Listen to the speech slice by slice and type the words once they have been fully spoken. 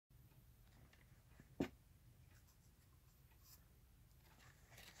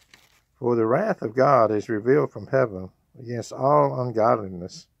For the wrath of God is revealed from heaven against all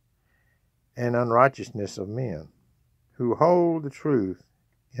ungodliness and unrighteousness of men, who hold the truth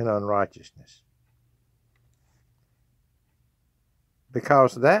in unrighteousness.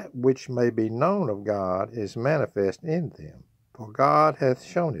 Because that which may be known of God is manifest in them, for God hath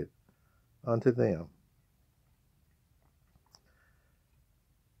shown it unto them.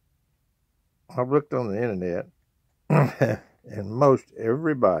 I've looked on the internet, and most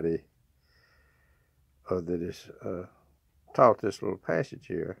everybody that is taught this little passage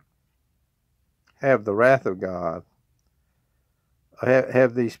here have the wrath of God,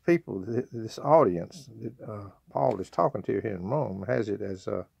 have these people, this audience that Paul is talking to here in Rome, has it as,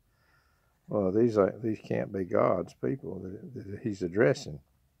 well, these can't be God's people that he's addressing.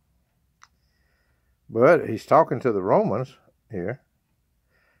 But he's talking to the Romans here,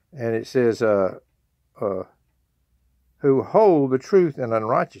 and it says, who hold the truth in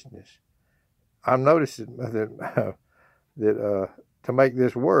unrighteousness. I've noticed that to make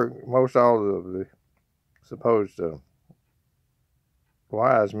this work, most all of the supposed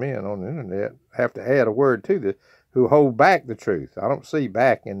wise men on the internet have to add a word to this, who hold back the truth. I don't see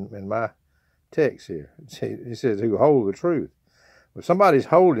back in my text here. It says who hold the truth. If somebody's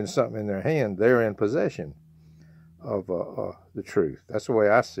holding something in their hand, they're in possession of the truth. That's the way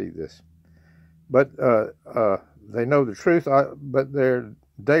I see this. But they know the truth, but their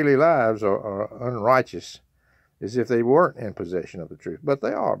daily lives are unrighteous, as if they weren't in possession of the truth. But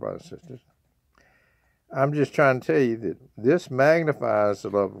they are, brothers and sisters. I'm just trying to tell you that this magnifies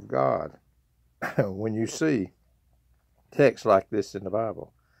the love of God when you see texts like this in the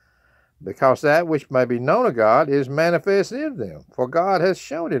Bible. Because that which may be known of God is manifest in them, for God has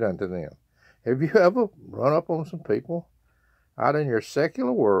shown it unto them. Have you ever run up on some people out in your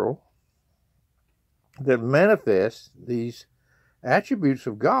secular world that manifest these attributes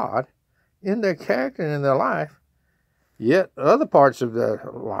of God in their character and in their life, yet other parts of their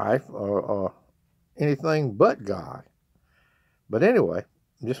life are anything but God? But anyway,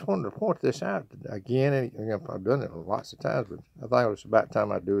 I just wanted to point this out again. And I've done it lots of times, but I think it was about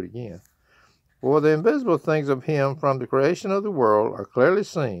time I do it again. For the invisible things of him from the creation of the world are clearly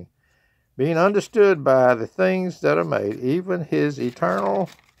seen, being understood by the things that are made, even his eternal,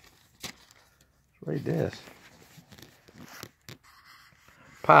 let's read this,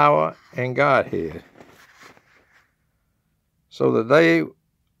 power and Godhead, so that they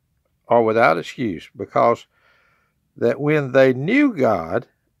are without excuse, because that when they knew God,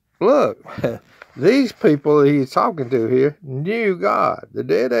 look, these people he's talking to here knew God. The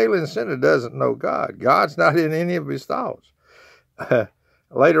dead alien sinner doesn't know God. God's not in any of his thoughts.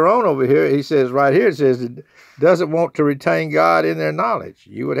 Later on over here, he says, right here, it says, it doesn't want to retain God in their knowledge.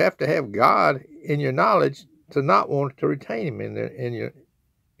 You would have to have God in your knowledge to not want to retain him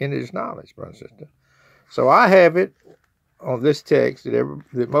in his knowledge, brother and sister. So I have it on this text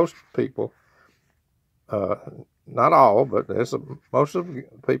that most people, not all, but most of the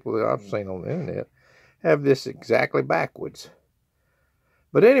people that I've seen on the internet have this exactly backwards.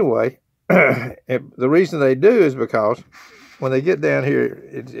 But anyway, the reason they do is because when they get down here,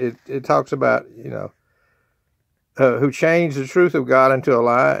 it talks about, who changed the truth of God into a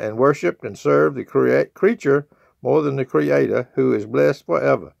lie and worshipped and served the creature more than the Creator, who is blessed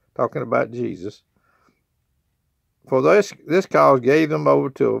forever. Talking about Jesus. For this cause gave them over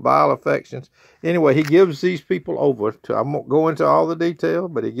to vile affections. Anyway, he gives these people over to, I won't go into all the detail,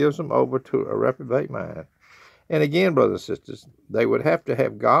 but he gives them over to a reprobate mind. And again, brothers and sisters, they would have to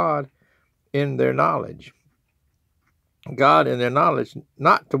have God in their knowledge. God in their knowledge,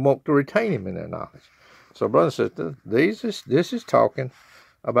 not to want to retain him in their knowledge. So, brothers and sisters, this is talking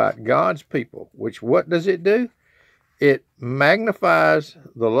about God's people, which what does it do? It magnifies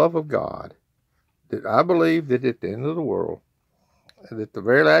the love of God. That I believe that at the end of the world, and at the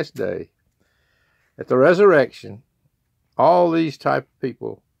very last day, at the resurrection, all these type of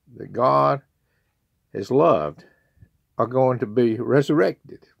people that God has loved are going to be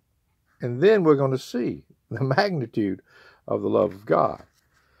resurrected. And then we're going to see the magnitude of the love of God.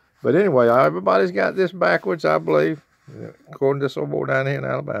 But anyway, everybody's got this backwards, I believe, according to this old boy down here in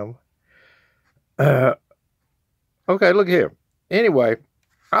Alabama. Okay, look here. Anyway,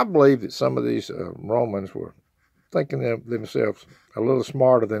 I believe that some of these Romans were thinking of themselves a little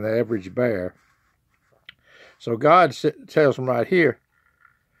smarter than the average bear. So God tells them right here,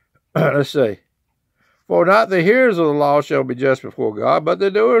 let's see, for not the hearers of the law shall be just before God, but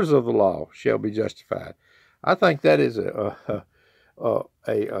the doers of the law shall be justified. I think that is a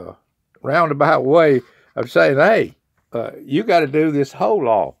roundabout way of saying, hey, you got to do this whole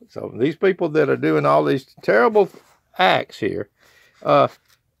law. So these people that are doing all these terrible acts here,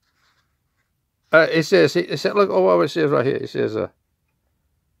 It says, look, what it says right here. It says,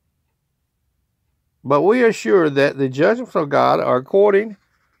 but we are sure that the judgments of God are according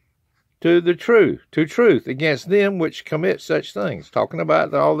to the truth against them which commit such things. Talking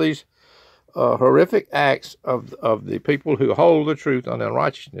about all these horrific acts of the people who hold the truth on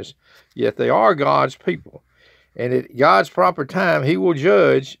unrighteousness, yet they are God's people. And at God's proper time, he will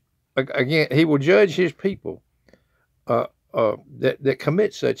judge, again, he will judge his people that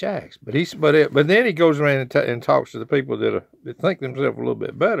commit such acts. But then he goes around and talks to the people that think themselves a little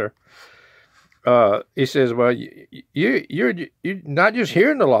bit better. He says, well, you're not just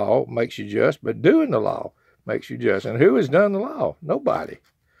hearing the law makes you just, but doing the law makes you just. And who has done the law? Nobody.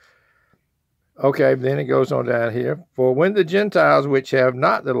 Okay, then it goes on down here. For when the Gentiles which have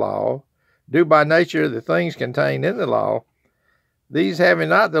not the law do by nature the things contained in the law, these having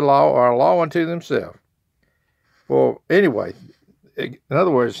not the law are a law unto themselves. Well, anyway, in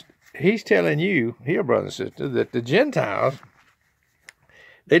other words, he's telling you here, brother and sister, that the Gentiles,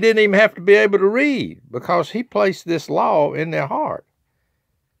 they didn't even have to be able to read because he placed this law in their heart.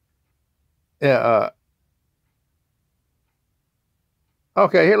 Okay,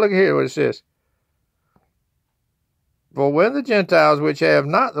 here, look here what it says. For when the Gentiles which have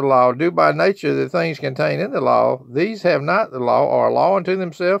not the law do by nature the things contained in the law, these have not the law, are a law unto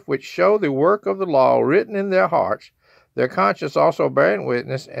themselves, which show the work of the law written in their hearts, their conscience also bearing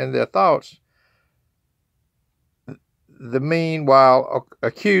witness, and their thoughts the meanwhile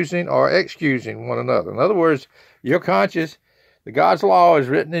accusing or excusing one another. In other words, your conscience, the God's law is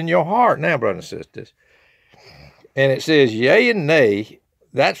written in your heart now, brothers and sisters. And it says yea and nay.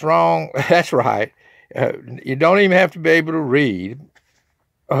 That's wrong. That's right. You don't even have to be able to read,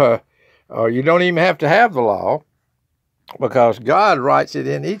 or you don't even have to have the law, because God writes it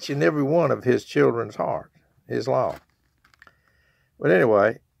in each and every one of his children's heart, his law. But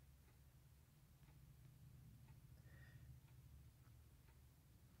anyway,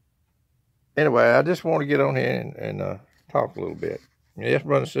 I just want to get on here and talk a little bit. Yes,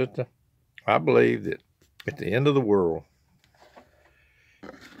 brother and sister, I believe that at the end of the world,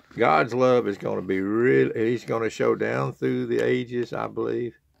 God's love is going to be real. He's going to show down through the ages, I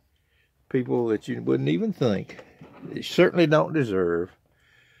believe. People that you wouldn't even think. They certainly don't deserve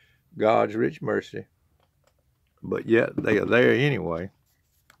God's rich mercy. But yet they are there anyway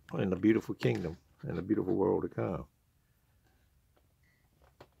in the beautiful kingdom and the beautiful world to come.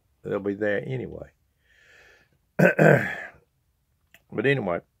 They'll be there anyway. But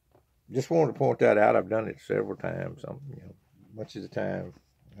anyway, just wanted to point that out. I've done it several times. Much of the time,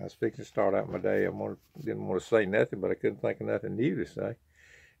 I was fixing to start out my day. Didn't want to say nothing, but I couldn't think of nothing new to say.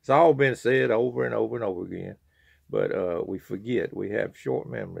 It's all been said over and over and over again. But we forget. We have short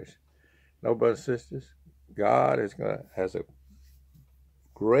memories. No, brothers and sisters, God has a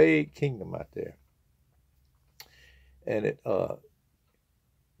great kingdom out there. And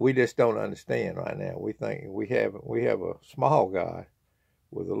we just don't understand right now. We think we have a small God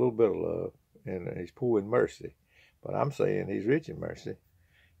with a little bit of love, and he's poor in mercy. But I'm saying he's rich in mercy.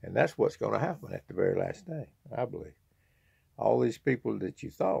 And that's what's going to happen at the very last day, I believe. All these people that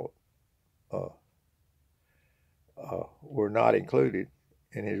you thought were not included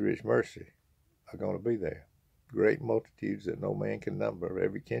in his rich mercy are going to be there. Great multitudes that no man can number,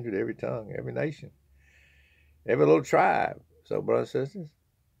 every kindred, every tongue, every nation, every little tribe. So, brothers and sisters,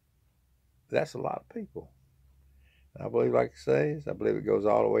 that's a lot of people. And I believe, like it says, I believe it goes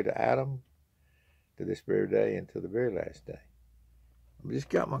all the way to Adam, to this very day, and to the very last day. I just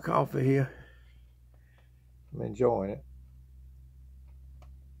got my coffee here. I'm enjoying it.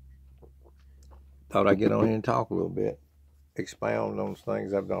 Thought I'd get on here and talk a little bit, expound on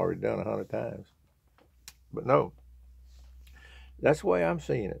things I've already done 100 times. But no, that's the way I'm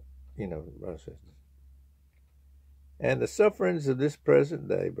seeing it, brothers and sisters. And the sufferings of this present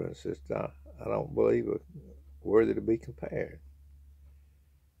day, brothers and sisters, I don't believe are worthy to be compared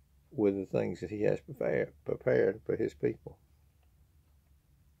with the things that he has prepared for his people.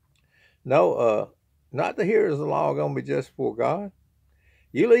 No, not the hearers of the law are going to be just before God.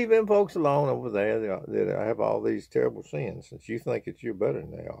 You leave them folks alone over there that have all these terrible sins, since you think that you're better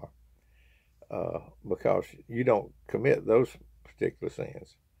than they are, because you don't commit those particular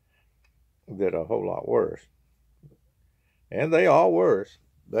sins that are a whole lot worse. And they are worse.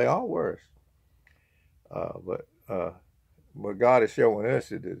 They are worse. But God is showing us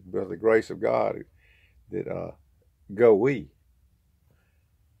that by the grace of God that go we.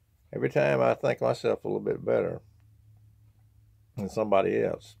 Every time I think myself a little bit better than somebody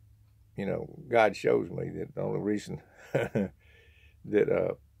else, God shows me that the only reason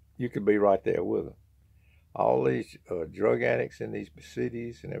that you could be right there with them. All these drug addicts in these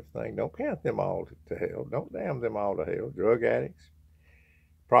cities and everything, don't count them all to hell. Don't damn them all to hell. Drug addicts,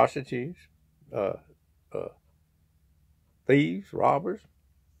 prostitutes, uh, uh, thieves, robbers,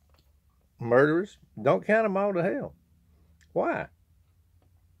 murderers, don't count them all to hell. Why?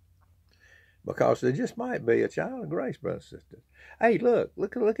 Because there just might be a child of grace, brother and sister. Hey, look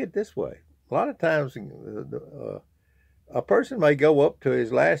at it this way. A lot of times, a person may go up to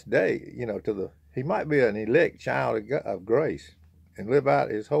his last day. He might be an elect child of grace and live out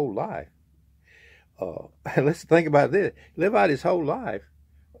his whole life. Let's think about this: live out his whole life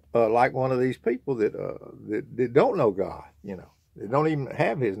like one of these people that don't know God. They don't even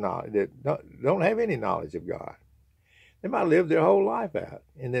have His knowledge. That don't have any knowledge of God. They might live their whole life out,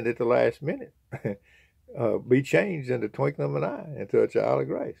 and then at the last minute, be changed in the twinkling of an eye into a child of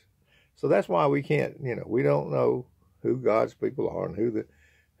grace. So that's why we can't. We don't know who God's people are and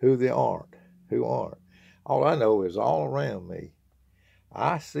who they aren't. Who aren't. All I know is all around me,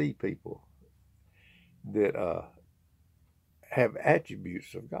 I see people that have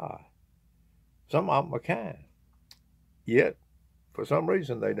attributes of God. Some of them are kind. Yet, for some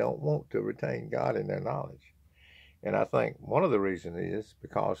reason, they don't want to retain God in their knowledge. And I think one of the reasons is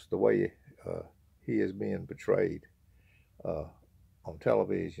because the way he is being portrayed on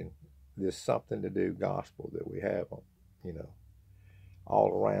television, this something to do gospel that we have, all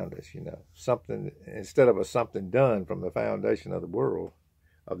around us, something, instead of a something done from the foundation of the world,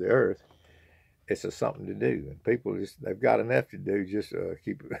 of the earth, it's a something to do. And people they've got enough to do just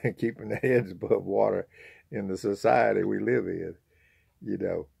keeping their heads above water in the society we live in,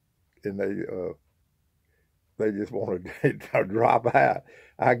 and they just want to drop out.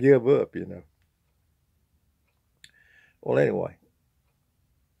 I give up, Well, anyway,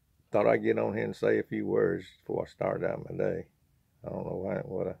 thought I'd get on here and say a few words before I start out my day. I don't know if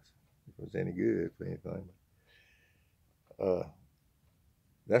it was any good for anything.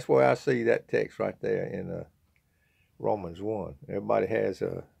 That's where I see that text right there in Romans 1. Everybody has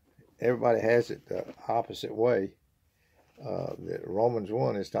it the opposite way. That Romans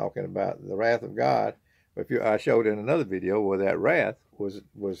 1 is talking about the wrath of God. I showed in another video where that wrath was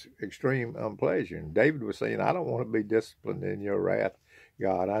extreme unpleasure. And David was saying, I don't want to be disciplined in your wrath,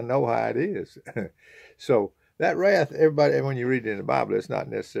 God. I know how it is. So that wrath, everybody, when you read it in the Bible, it's not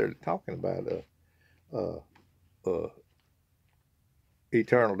necessarily talking about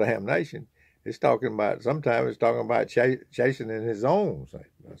eternal damnation. It's talking about, sometimes it's talking about chastening his own.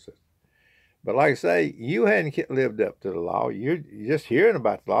 But like I say, you hadn't lived up to the law. You're just hearing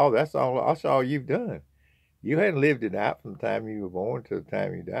about the law. That's all you've done. You hadn't lived it out from the time you were born to the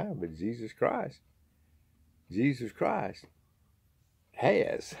time you died. But Jesus Christ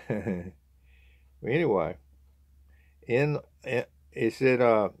has. Anyway, it said,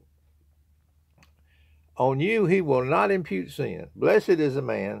 on you he will not impute sin. Blessed is the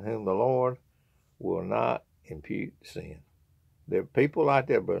man whom the Lord will not impute sin. There are people out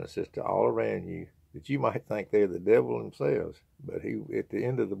there, brother and sister, all around you that you might think they're the devil themselves, but at the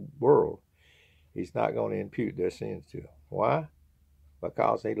end of the world, he's not going to impute their sins to them. Why?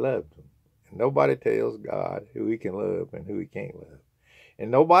 Because he loves them. And nobody tells God who he can love and who he can't love.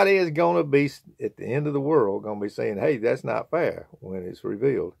 And nobody is going to be, at the end of the world, going to be saying, hey, that's not fair, when it's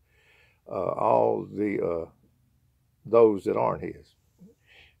revealed. All those that aren't his.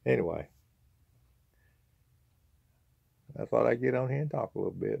 Anyway, I thought I'd get on here and talk a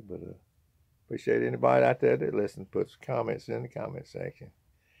little bit, but appreciate anybody out there that listens, puts comments in the comment section.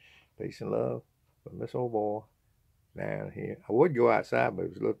 Peace and love from this old boy down here. I would go outside, but it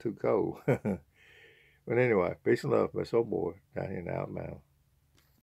was a little too cold. But anyway, peace and love from this old boy down here in Alabama.